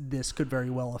 and this could very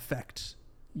well affect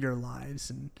your lives.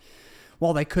 And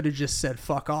while they could have just said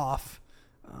fuck off,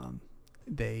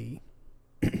 they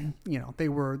they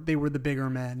were the bigger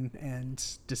men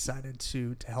and decided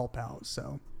to help out.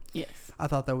 So yes, I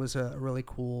thought that was a really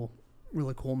cool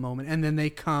moment. And then they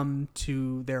come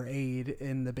to their aid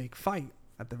in the big fight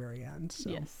at the very end. So.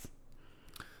 Yes.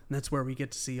 And that's where we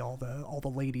get to see all the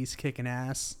ladies kicking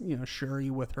ass. Shuri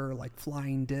with her like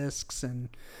flying discs, and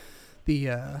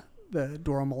the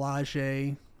Dora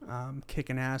Milaje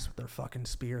kicking ass with their fucking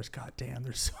spears. God damn,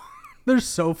 they're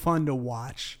so fun to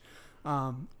watch.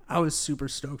 I was super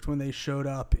stoked when they showed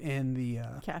up in the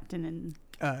Captain and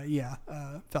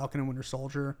Falcon and Winter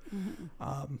Soldier.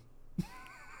 Mm-hmm.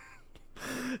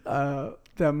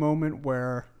 That moment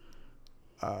where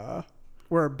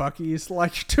Bucky's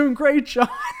like, "You're doing great, John."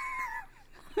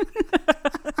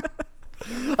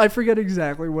 I forget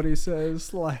exactly what he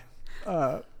says, like,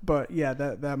 but yeah,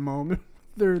 that moment,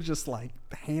 they're just like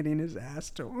handing his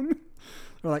ass to him.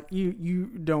 They're like, you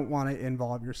don't want to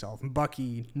involve yourself. And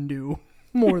Bucky knew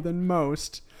more than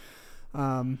most.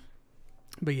 But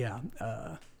yeah,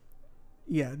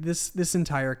 this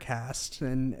entire cast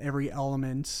and every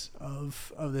element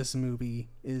of this movie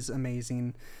is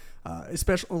amazing.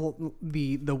 Especially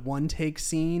the one take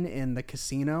scene in the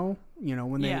casino,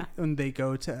 when they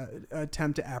go to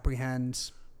attempt to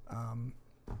apprehend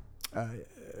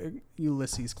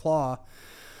Ulysses Claw,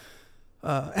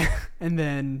 and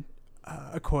then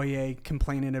Okoye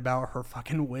complaining about her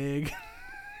fucking wig.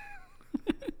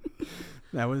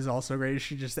 That was also great.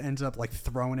 She just ends up like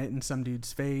throwing it in some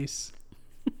dude's face.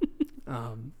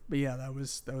 But yeah, that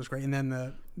was great. And then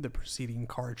the preceding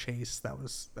car chase, that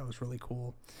was really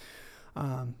cool.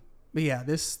 But yeah,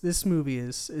 this movie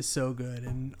is so good,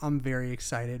 and I'm very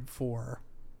excited for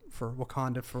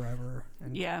Wakanda Forever.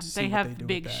 And Yeah, to see they what have do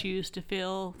big with that. shoes to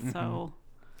fill, so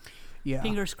Yeah,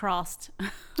 fingers crossed.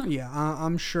 yeah,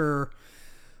 I'm sure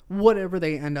whatever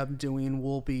they end up doing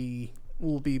will be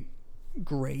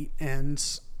great,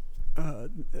 and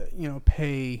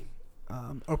pay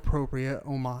appropriate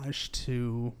homage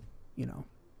to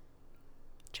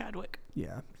Chadwick.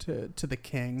 to the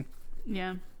king.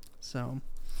 Yeah. So,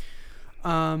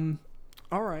 all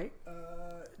right.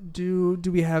 Do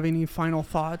we have any final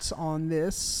thoughts on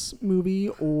this movie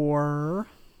or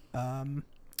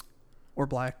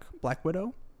Black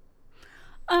Widow?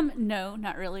 No,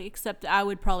 not really. Except I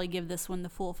would probably give this one the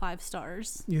full 5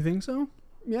 stars. You think so?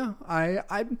 Yeah,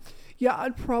 I'd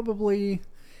probably,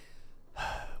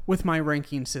 with my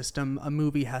ranking system, a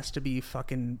movie has to be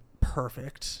fucking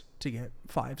perfect to get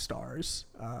 5 stars.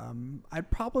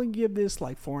 I'd probably give this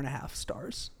like 4.5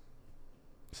 stars.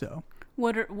 So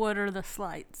What are the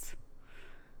slights?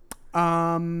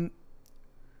 on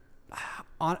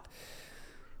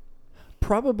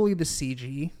probably the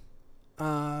CG.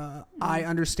 I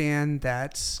understand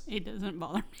that. It doesn't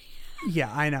bother me.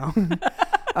 Yeah, I know.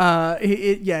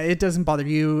 It doesn't bother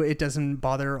you. It doesn't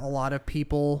bother a lot of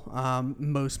people,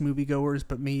 most moviegoers,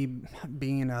 but me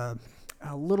being a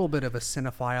little bit of a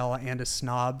cinephile and a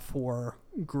snob for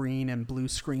green and blue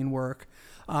screen work,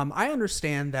 I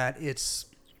understand that it's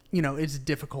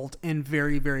difficult and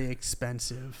very, very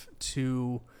expensive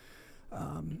to,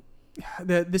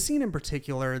 the scene in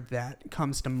particular that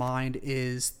comes to mind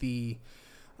is the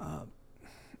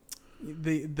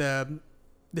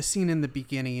scene in the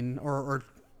beginning, or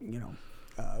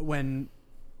when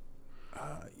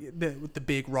with the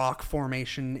big rock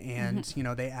formation, and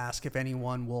they ask if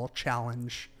anyone will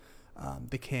challenge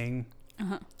the king.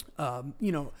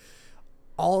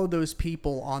 All of those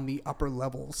people on the upper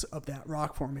levels of that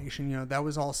rock formation, that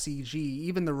was all CG.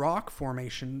 Even the rock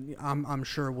formation, I'm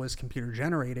sure, was computer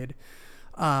generated.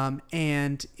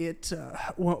 And it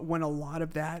when a lot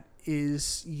of that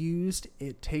is used,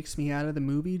 it takes me out of the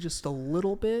movie just a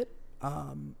little bit.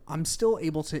 I'm still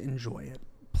able to enjoy it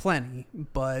plenty,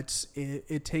 but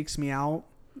it takes me out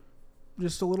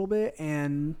just a little bit.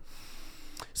 And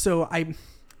so I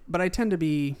tend to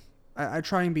be, I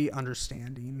try and be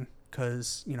understanding,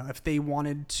 because if they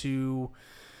wanted to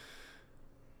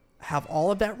have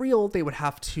all of that real, they would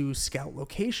have to scout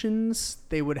locations,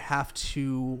 they would have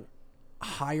to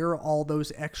hire all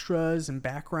those extras and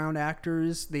background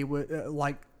actors. They would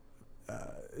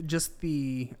just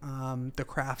the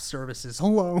craft services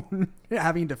alone,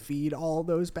 having to feed all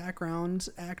those background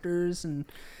actors and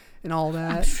all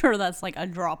that. I'm sure that's like a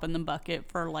drop in the bucket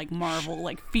for like Marvel.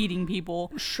 Like feeding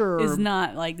people is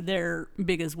not like their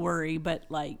biggest worry, but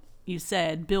like you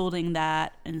said, building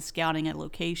that and scouting a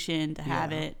location to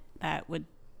have it, that would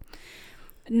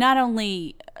not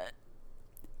only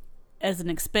as an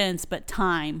expense, but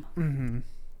time. Mm-hmm.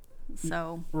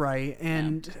 So right,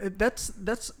 and that's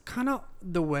kind of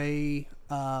the way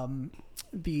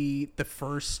the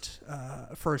first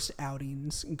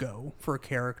outings go for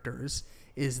characters,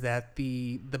 is that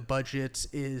the budget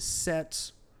is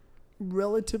set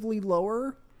relatively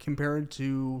lower compared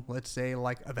to, let's say,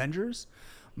 like Avengers,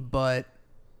 but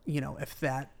if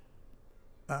that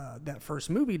first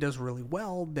movie does really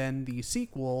well, then the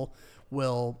sequel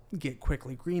will get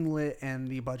quickly greenlit and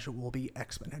the budget will be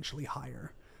exponentially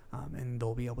higher, and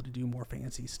they'll be able to do more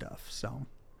fancy stuff. So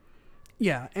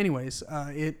yeah, anyways,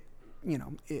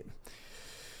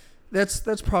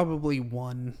 that's probably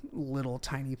one little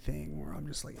tiny thing where I'm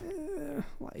just like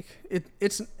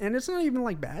it's not even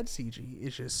like bad CG.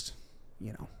 It's just,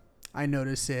 I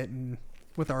notice it, and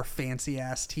with our fancy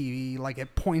ass TV, like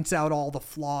it points out all the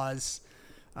flaws.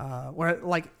 Where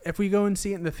like if we go and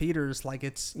see it in the theaters, like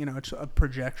it's it's a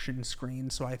projection screen,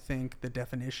 so I think the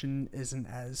definition isn't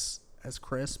as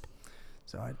crisp,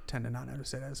 so I tend to not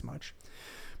notice it as much.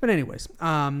 But anyways,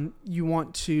 you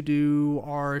want to do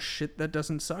our shit that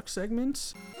doesn't suck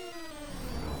segments?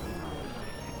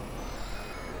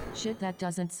 Shit that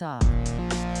doesn't suck.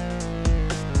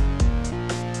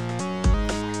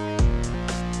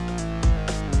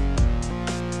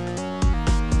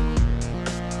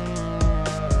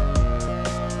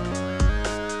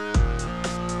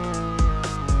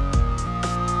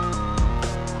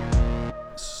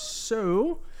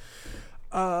 So,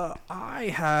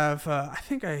 I have, I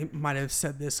think I might have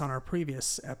said this on our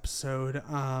previous episode,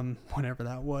 whenever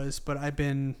that was, but I've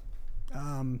been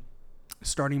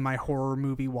starting my horror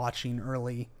movie watching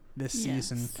early this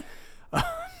season.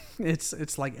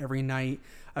 It's like every night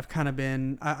I've kind of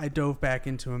been, I dove back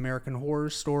into American Horror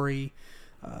Story.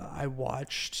 I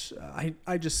watched,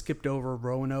 I just skipped over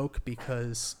Roanoke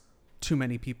because too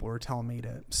many people were telling me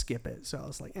to skip it. So I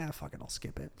was like, fuck it, I'll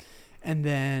skip it. And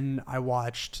then I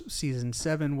watched season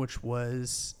 7, which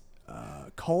was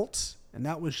Cult. And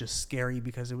that was just scary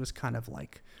because it was kind of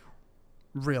like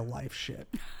real life shit.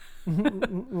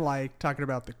 Like talking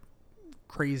about the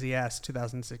crazy ass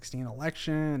 2016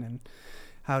 election and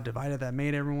how divided that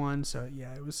made everyone. So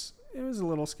yeah, it was a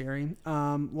little scary.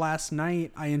 Last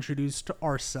night I introduced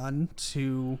our son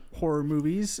to horror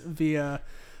movies via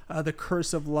The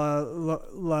Curse of La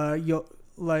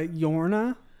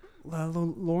Llorona.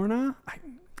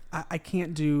 I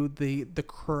can't do the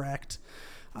correct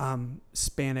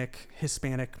Spanish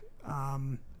Hispanic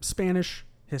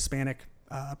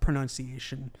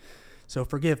pronunciation. So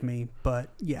forgive me, but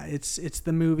yeah, it's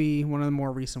the movie, one of the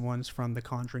more recent ones from the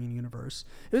Conjuring universe.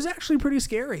 It was actually pretty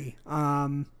scary,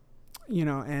 and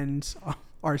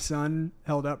our son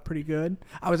held up pretty good.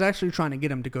 I was actually trying to get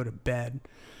him to go to bed.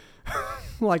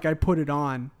 Like I put it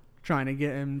on, trying to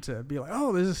get him to be like,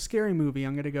 oh, this is a scary movie,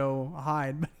 I'm going to go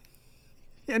hide. But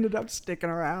he ended up sticking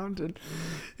around, and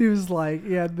he was like,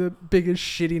 he had the biggest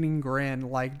shit-eating grin,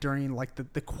 like during like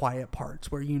the quiet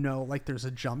parts where like there's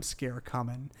a jump scare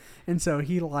coming, and so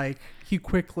he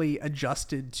quickly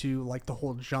adjusted to like the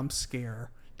whole jump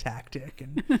scare tactic,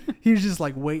 and he was just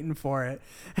like waiting for it.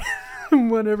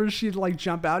 Whenever she'd like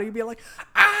jump out, he'd be like,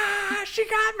 she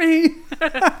got me.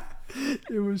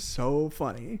 It was so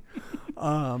funny.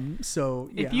 So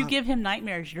yeah. If you give him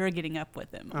nightmares, you're getting up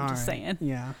with him. I'm just saying.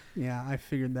 Yeah, I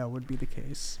figured that would be the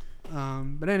case.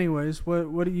 But anyways,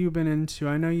 what have you been into?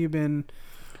 I know you've been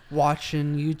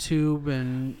watching YouTube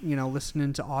and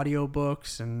listening to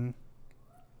audiobooks and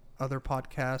other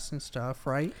podcasts and stuff,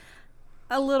 right?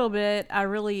 A little bit. I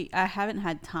haven't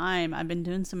had time. I've been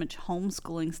doing so much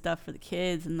homeschooling stuff for the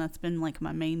kids, and that's been like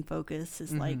my main focus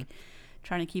is like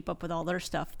trying to keep up with all their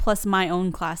stuff. Plus my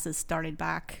own classes started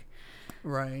back.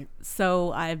 Right.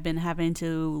 So I've been having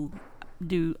to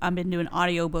I've been doing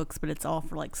audiobooks, but it's all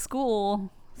for like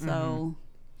school. So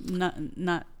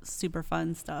not super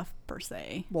fun stuff per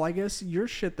se. Well, I guess your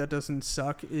shit that doesn't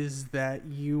suck is that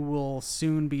you will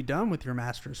soon be done with your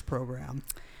master's program.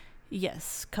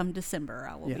 Yes, come December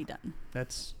I will be done.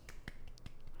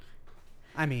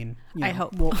 I mean, I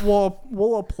hope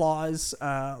we'll applause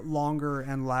longer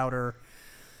and louder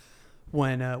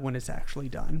when it's actually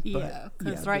done. Yeah,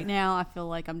 because right now I feel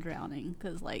like I'm drowning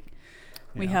because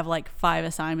we have like 5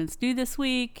 assignments due this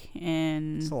week,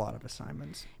 and it's a lot of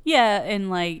assignments. Yeah, and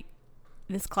like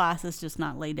this class is just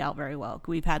not laid out very well.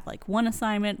 We've had like one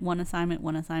assignment.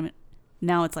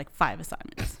 Now it's like 5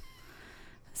 assignments.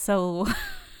 So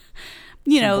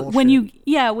when you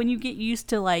get used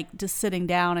to like just sitting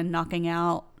down and knocking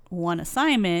out one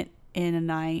assignment in a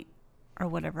night or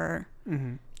whatever,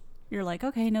 you're like,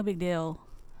 okay, no big deal.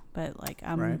 But like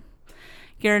I'm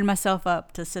gearing myself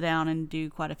up to sit down and do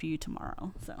quite a few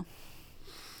tomorrow. So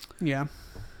yeah,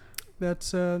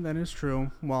 that is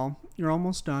true. Well, you're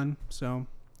almost done. So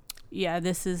yeah,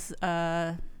 this is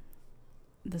the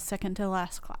second to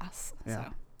last class. Yeah.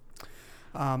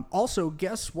 So. Also,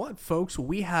 guess what, folks?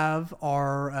 We have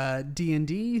our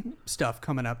D&D stuff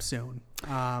coming up soon.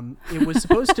 It was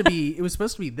supposed to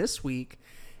be this week,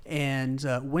 and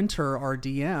Winter, our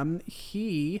DM,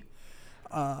 he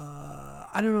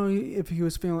I don't know if he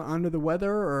was feeling under the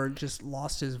weather or just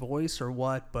lost his voice or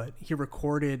what, but he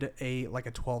recorded a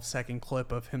 12-second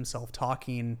clip of himself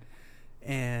talking,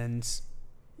 and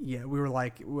yeah, we were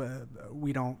like,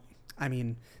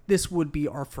 this would be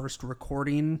our first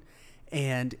recording.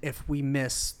 And if we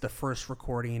miss the first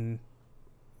recording,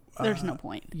 there's no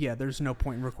point. Yeah, there's no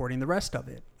point in recording the rest of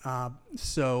it.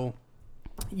 So,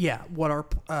 yeah,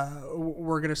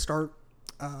 we're gonna start.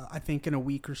 I think in a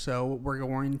week or so, we're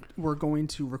going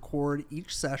to record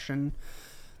each session.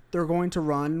 They're going to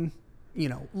run,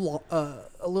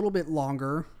 a little bit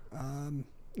longer.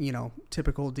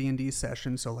 Typical D&D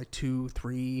session, so like 2,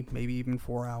 3, maybe even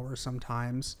 4 hours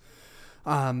sometimes.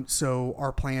 So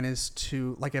our plan is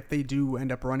to, if they do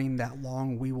end up running that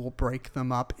long, we will break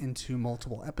them up into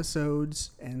multiple episodes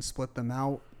and split them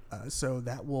out. So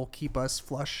that will keep us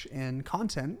flush in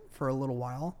content for a little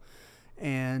while.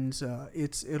 And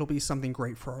it'll be something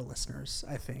great for our listeners,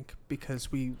 I think, because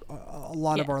a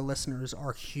lot of our listeners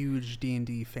are huge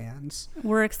D&D fans.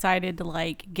 We're excited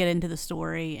to get into the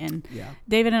story, and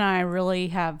David and I really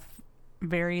have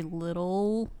very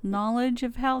little knowledge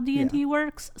of how D&D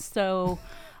works, so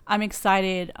I'm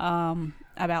excited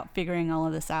about figuring all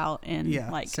of this out and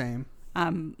same.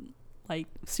 I'm like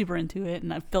super into it,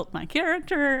 and I've built my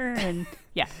character, and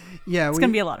yeah, Yeah, it's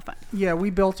gonna be a lot of fun. Yeah, we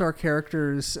built our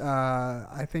characters,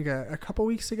 I think a couple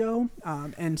weeks ago,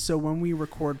 and so when we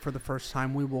record for the first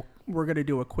time, we're going to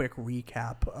do a quick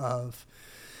recap of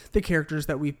the characters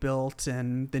that we've built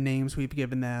and the names we've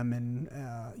given them, and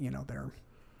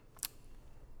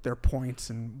their points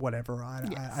and whatever.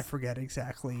 I forget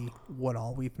exactly what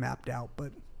all we've mapped out,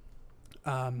 but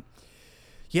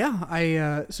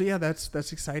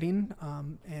that's exciting,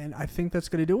 and I think that's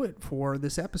going to do it for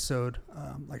this episode.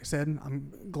 Like I said,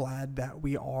 I'm glad that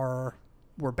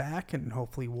we're back, and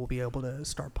hopefully we'll be able to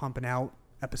start pumping out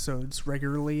episodes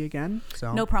regularly again.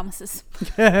 So No promises.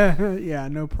 yeah,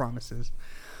 no promises.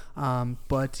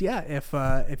 But yeah,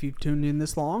 if you've tuned in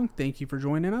this long, thank you for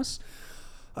joining us.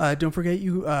 Don't forget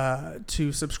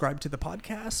to subscribe to the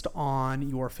podcast on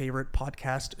your favorite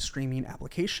podcast streaming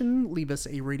application. Leave us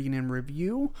a rating and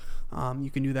review. You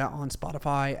can do that on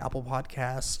Spotify, Apple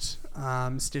Podcasts,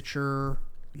 Stitcher,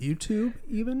 YouTube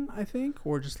even, I think,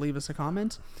 or just leave us a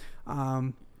comment.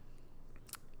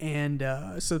 And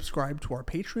subscribe to our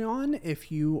Patreon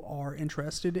if you are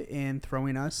interested in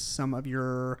throwing us some of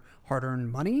your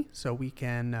hard-earned money so we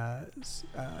can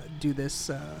do this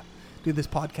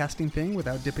podcasting thing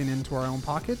without dipping into our own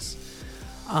pockets.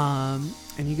 And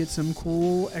you get some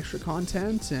cool extra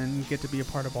content and get to be a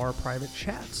part of our private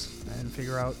chats and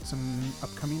figure out some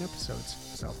upcoming episodes.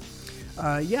 So,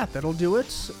 that'll do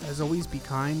it. As always, be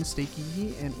kind, stay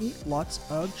geeky, and eat lots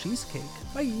of cheesecake.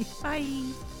 Bye.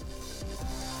 Bye.